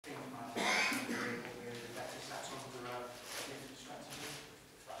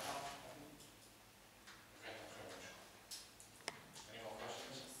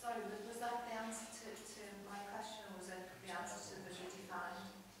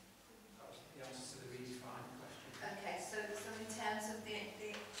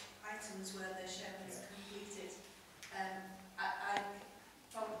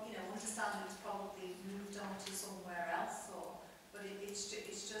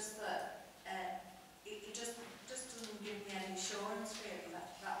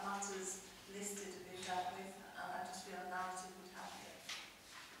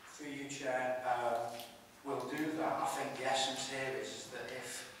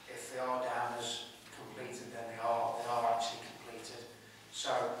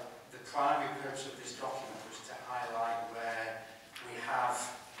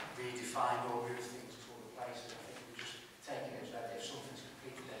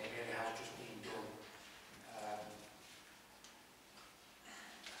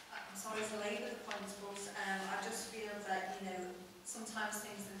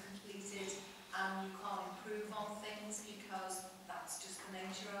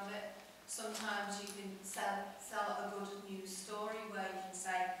you can sell a good news story where you can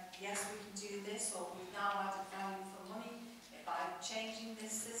say, yes, we can do this, or we've now added value for money by changing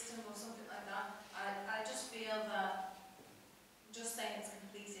this system or something like that. I just feel that just saying it's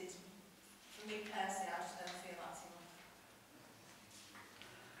completed, for me personally, I just don't feel that's enough.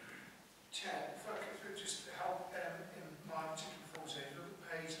 Chair, if I could just help in my particular forte, look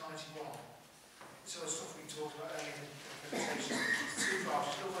at page 91. Some of the stuff we talked about earlier in the presentation, two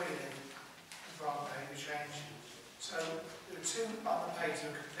drafts, still waiting for our behaviour change. So there were two on the page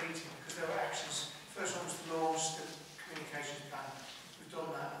that were completed because there were actions. First one was to launch the communications plan. We've done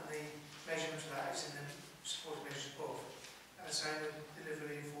that, and the measurement of that is in the supporting measures above. And the same with the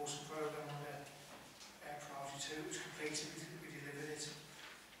delivery enforcement programme under priority 2, which was completed, we delivered it.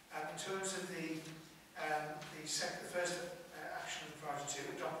 In terms of the first action of priority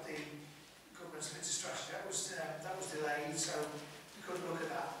 2, adopt the government's litter strategy, that was delayed, so we couldn't look at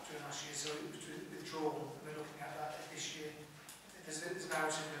that during last year, so it was withdrawn, and we're looking at that this year. There's now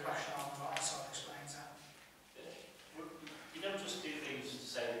a rationale on that, so I'll explain that. You don't just do things to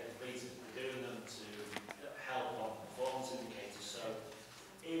say they're completed, we're doing them to help on performance indicators. So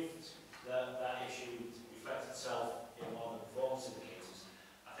if that issue reflects itself in one of the performance indicators,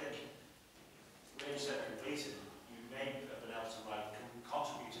 I think when you said completed, you may have been able to write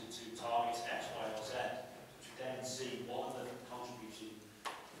contributed to targets X, Y, or Z, to then see what are the contributed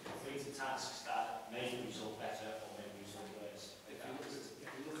completed tasks that may result better or may result worse.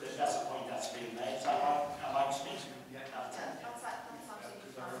 That's a point that's being made. Am I speaking? Yeah. That's absolutely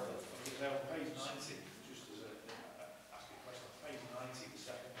fine. Now, page 90, just as ask a question, page 90, the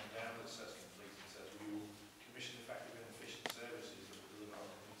second one down that says complete, it says we will commission effective and efficient services that will deliver our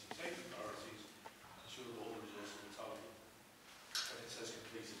community safety priorities, ensure that all the resources are targeted. And it says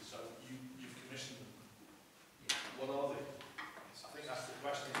completed, so you've commissioned them. What are they? I think that's the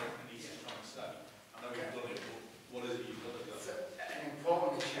question that Anita is trying to say. I know you've done it, but what is it you've done? And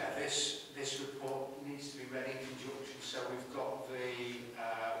importantly, Chair, this report needs to be read in conjunction. So we've got the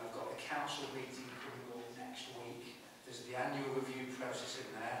council meeting coming up next week. There's the annual review process in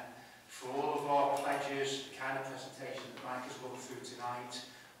there. For all of our pledges, the kind of presentation that Mike has run through tonight,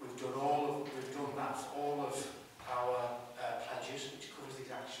 we've done that for all of our pledges, which covers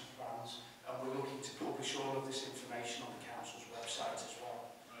these action plans, and we're looking to publish all of this information on the council's website as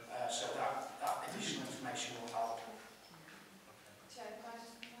well. So that additional information will help. Chair, can I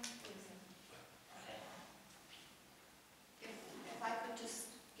just come on, please? If I could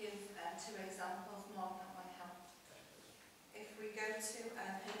just give two examples more, that might help. If we go to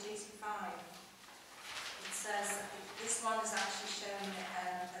page 85, it says this one is actually shown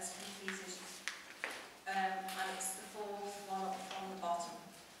as completed, and it's the fourth one up from the bottom.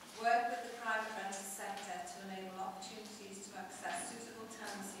 Work with the private rental sector to enable opportunities to access suitable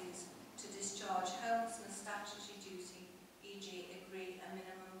tenancies to discharge homelessness statutory duty, e.g. agree a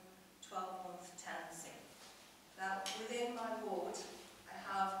minimum 12-month tenancy. Now, within my ward, I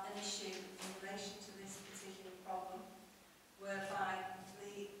have an issue in relation to this particular problem, whereby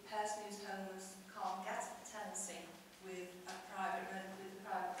the person who's homeless can't get a tenancy with the private rental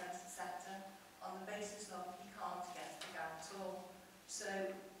sector on the basis of he can't get a guarantor. So,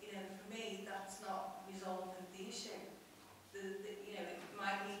 for me, that's not resolving the issue. It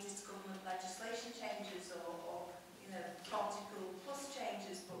might need just government legislation changes or practical plus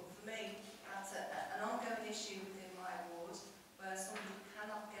changes, but for me, that's an ongoing issue within my ward where somebody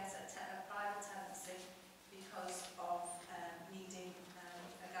cannot get a private tenancy because of needing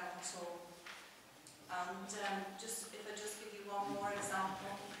a guarantor. And if I just give you one more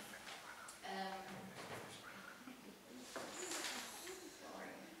example.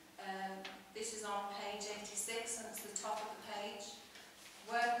 This is on page 86 and it's the top of the page.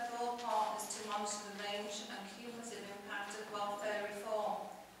 Work with all partners to monitor the range and cumulative impact of welfare reform.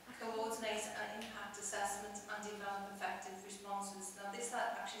 Coordinate an impact assessment and develop effective responses. Now this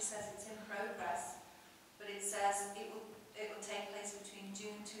actually says it's in progress, but it says it will take place between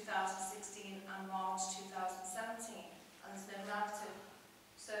June 2016 and March 2017, and there's no narrative.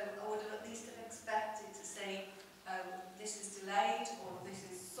 So I would have at least have expected to say this is delayed or this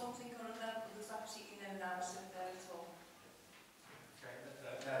is something or other, but there's absolutely no narrative there at all. Okay,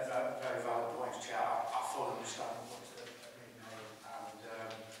 they're very valid points, Chair. I fully understand the points that are being made,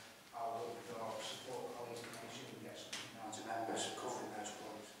 and I'll work with our support colleagues to make sure we get something down to members covering those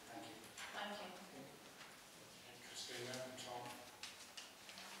points. Thank you. Thank you. Christina and Tom.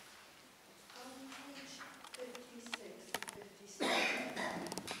 On page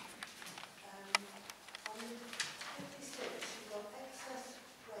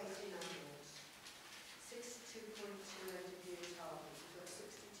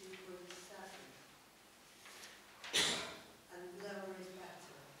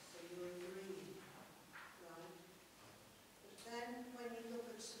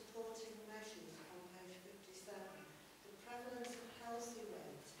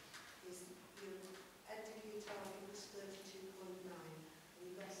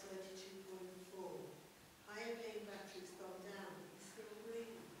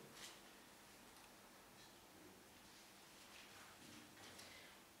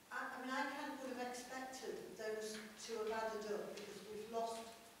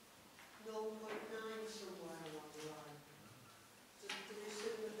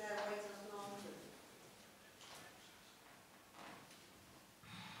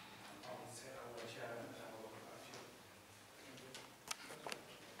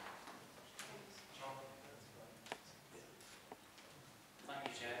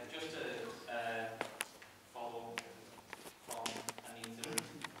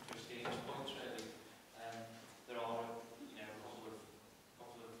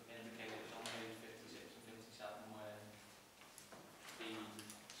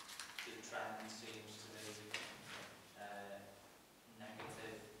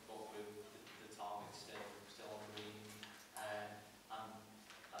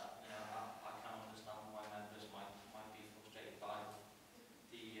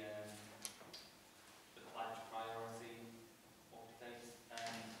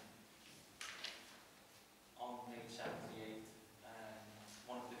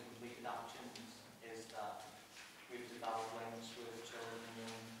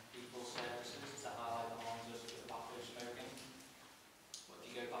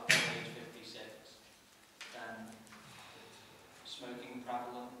smoking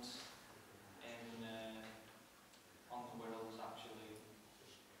prevalent in on the Wirral is actually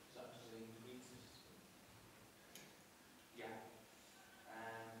increased. Yeah.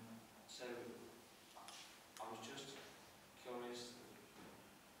 So I was just curious.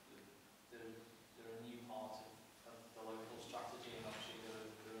 They're a new part of the local strategy, and obviously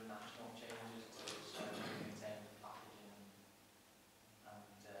there are national changes to smoking in terms of packaging and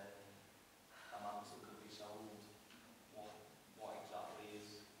amounts that could be sold. What exactly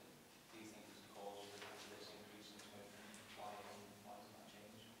do you think is the cause of this increase in smoking? Why does that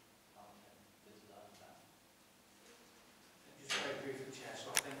change? How does that affect? Just very briefly, Chair, so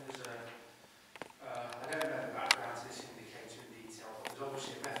I think there's I don't know the background to this indicator in detail, but there's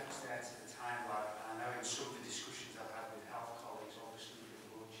obviously a reference there to the timeline, and I know in some of the discussions I've had with health colleagues, obviously with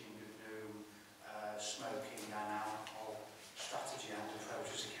the launching of new smoking and alcohol strategy and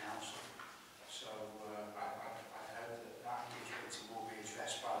approach as a council. So I hope that engagement will be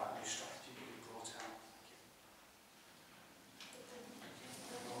addressed by that new strategy that we brought out.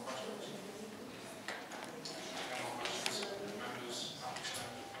 More questions? Members, happy to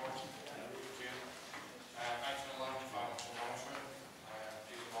report. Item 11, financial management.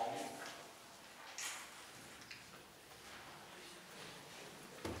 Please involve me.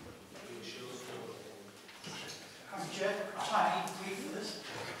 Chair, I'll try and be brief for this.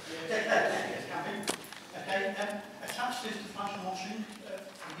 Attached is the financial monitoring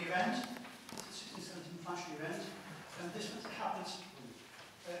for the year end, the 16-17 financial year end, and this was the cabinet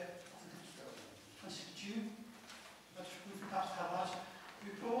 26th of June. That's with regards to cabinet. The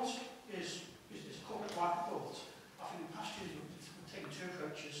report is a corporate-wide report. I think in past years we've taken two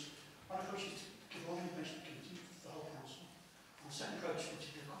approaches. One approach is to give all the information to the committee for the whole council, and the second approach, which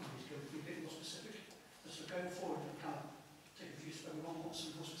is the company, is going to be a bit more specific. So going forward, we kind of take a view whether we want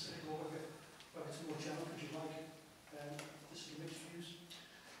something more specific or whether it's more general, because you like this is the mixed views.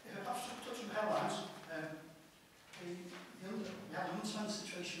 If I perhaps touch on the headlines, we had an unspent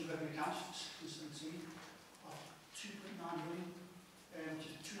situation with revenue accounts for 2017 of 2.9 million, which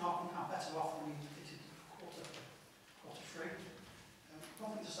is £2.5 million better off than we predicted quarter three.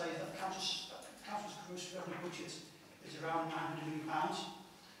 One thing to say is that the council's gross revenue budget is around £900 million,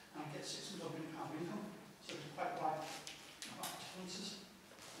 and we get £600 million of income. So there's quite wide differences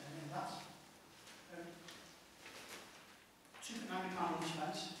in that. £2.9 million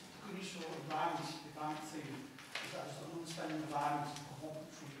unspent. The good news for the environment theme is that there's an unspent environment of £1.3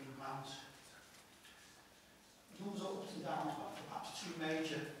 million. The numbers are up and down, but perhaps two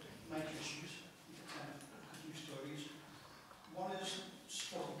major issues. Good news stories. One is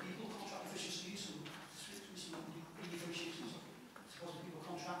supporting people, contract efficiencies, and some renegotiations of supporting people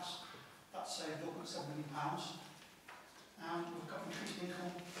contracts. That's £0.7 million. And we've got increased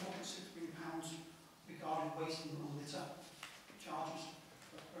income, £4.6 million regarding waste and litter charges,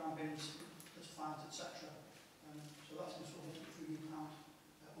 around bins, litter fines, etc. So that's going to sort of £3 million on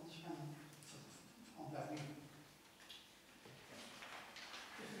the spending on revenue.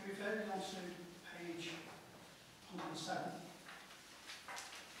 If we refer down to page 107,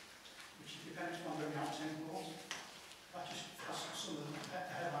 which is the appendix on revenue out-turn report, that just has some of the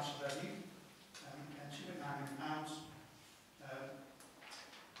headlines of revenue. £2.9 million.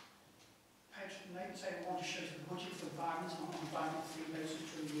 Page 8, table 1 just shows the budget for environment on an environmental theme basis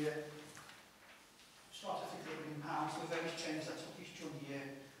during the year. Started at £58 million, so various changes that took each during the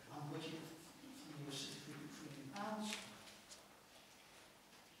year, and budget for the year was £63.3 million.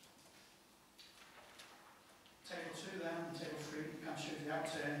 Table 2 then, and table 3 kind of shows the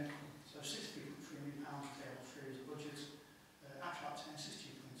out-turn. So £63.3 million, table 3 is the budget. Actual out-turn,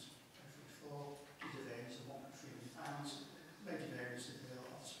 60 points. Table 4 is a variance of £1.3 million. Major variance is the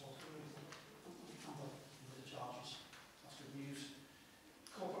support and the charges. That's good news.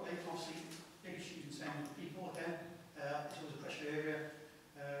 Corporate life, obviously, big issues in terms of people again. It was a pressure area,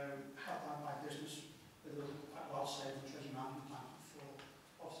 helped out by business, with a quite well saved and treasury management plan before.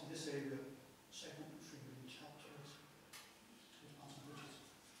 Obviously, this area, £7.3 million, which helped towards the budget.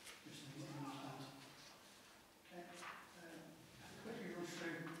 Which is the okay. Quickly run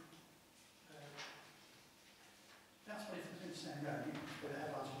through. That's what it's been saying revenue, with the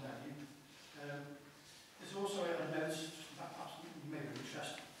headlines of revenue. There's also a note that perhaps you may be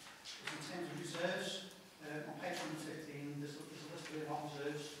interested in terms of reserves. On page 115, there's a list of earmarked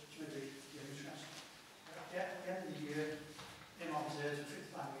reserves, which may be of interest. At the end of the year, earmarked reserves are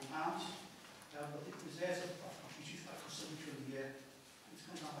 £55 million, but the reserves have reduced by considerably through the year. It's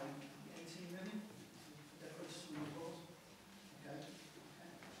come down by 18 million for decorations and reports. Okay,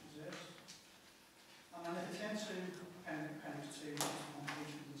 reserves. And then if we turn to Appendix 2, on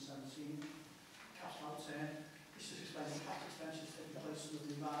page 117,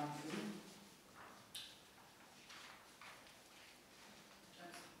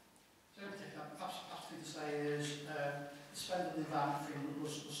 that figure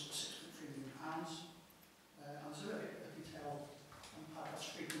was £6.3 million. And there's a detail on paragraph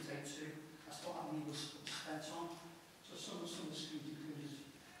 3.82 as to what that money was spent on. So some of the schemes included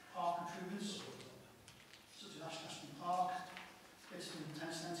park improvements, such as Ashton Park, bits in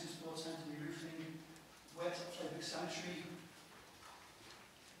tennis centre, sports centre, re-roofing, works at Foulkes Cemetery,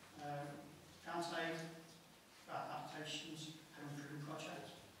 council aid, applications, home improvement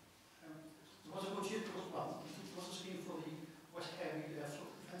project. There was a budget, there was a scheme for the West Carubia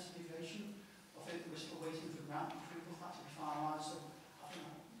flood defence mitigation. I think we're still waiting for grant approval for that to be finalised, so I think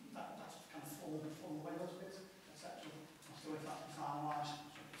that's kind of fallen away a little bit, etc. I'm still waiting for that to be finalised,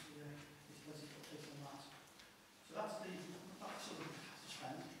 so it's a update on that. So that's sort of the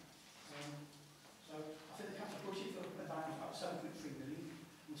spend. So I think the capital budget for the bank was about 7.3 million,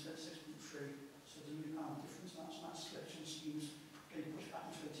 and we spent 6.3, so there's a £1 million difference, and that's selection schemes getting pushed back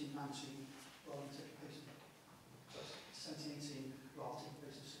into 18-19 rather than taking place in 17-18 rather than taking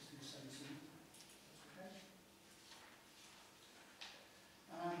place in 16-17. That's okay.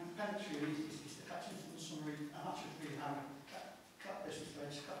 Appendix really is the collection fund summary, and that's just really how we cut business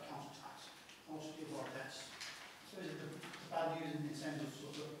rates, cut council tax, and also give our debts. So is it the bad news in terms of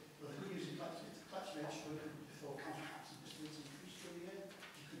sort of, well, the good news is the collection rates before council tax and business increased through the year.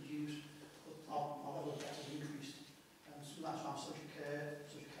 You could use, our level of debt has increased. So that's around social care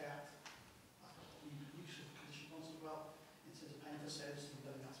act, the use of condition bonds as well, in terms of paying for services and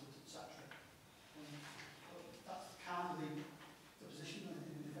building afterwards, etc. That's kind of the position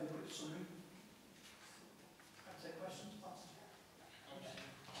in a very quick summary. I'd take questions.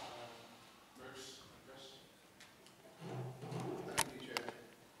 Bruce and Chris. Thank you, Chair.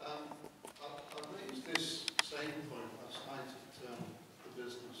 I raised this same point last night at the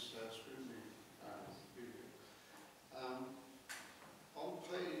business scrutiny review. On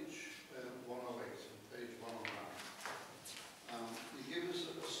page 108 and page 109, you give us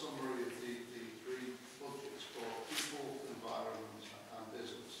a summary of the three budgets for people, environment and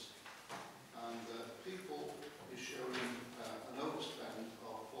business. And people is showing an overspend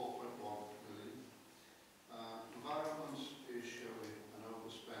of 4.1 million. Environment is showing an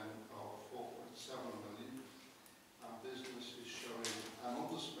overspend of 4.7 million. And business is showing an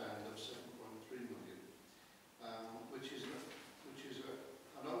underspend of 7.3 million, which is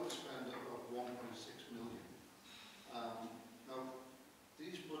an overspend of 1.6 million. Now,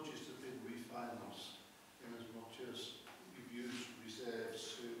 these budgets have been refinanced in as much as you've used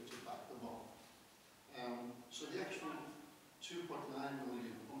reserves to back them up. So the actual 2.9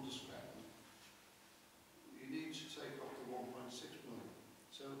 million underspend, you need to take off the 1.6 million.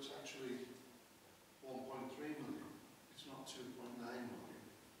 So it's actually 1.3 million. It's not 2.9 million.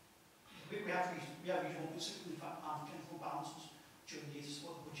 We have used 1.6 million chemical balances during the year to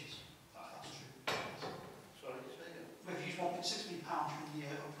support the budget. That's true. Sorry, say again? We've used 1.6 million during the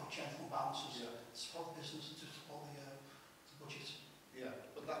year of chemical balances to support the business, to support the budget. Yeah,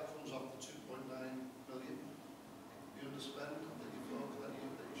 but that comes off the 2.9 million. You underspend on the default that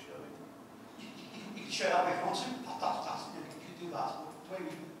you're showing? You can show that way if you want to. You can do that. The way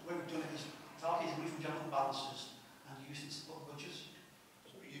we've done it is targeted away from general balances and use it to support the budget.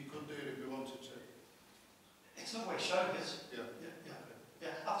 So you could do it if you wanted to. It's not the way it's showing it. Yeah.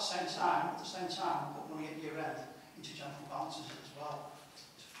 Yeah. At the same time, put money at year end into general balances as well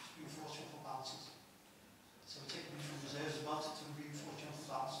to reinforce general balances. So we're taking money from reserves as well to reinforce general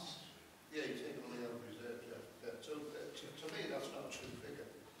balances. Yeah, you take money out of reserve, yeah. So to me, that's not a true figure.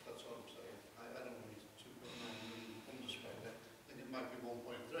 That's what I'm saying. I don't want it 2.9 million underspend. I think it might be 1.3,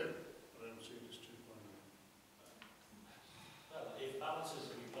 but I don't see it as 2.9. Well, if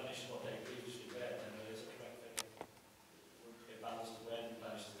balances are replenished what they previously were, then there is a correct figure. If balances were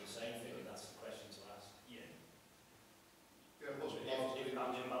replenished to the same figure, that's the question to ask. Yeah, it was If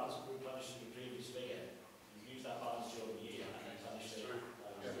balance were replenished to the previous figure, you use that balance during the year and then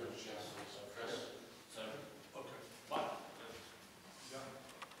replenish it. So, Okay. fine. Yeah.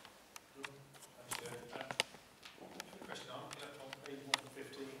 Good. Thanks, Chair. Question on page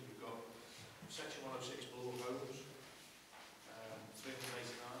 115, you've got section 106 below roads,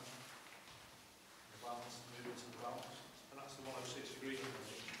 389, the balance, movement and balance, and that's the 106 agreement.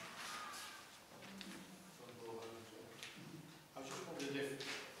 From below roads, yeah. I was just wondering if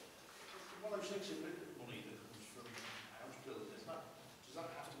 106 agreement money that comes from house building, does that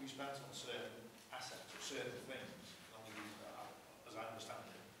have to be spent on certain assets or certain things, as I understand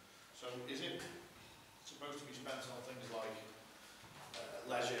it? So is it supposed to be spent on things like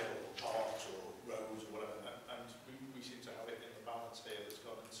leisure or parks or roads or whatever? And we seem to have it in the balance here that's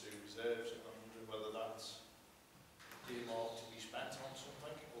gone into reserves, and I'm wondering whether that's earmarked to be spent on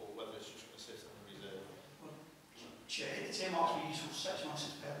something or whether it's just going to sit in the reserve. Chair, it's earmarked for use for such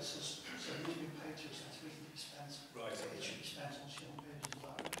license purposes, so it needs to be paid to us, that's reasonably spent. Right. So it should be spent on your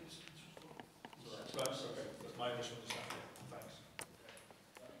pages of that. Right, okay. That's my initial understanding.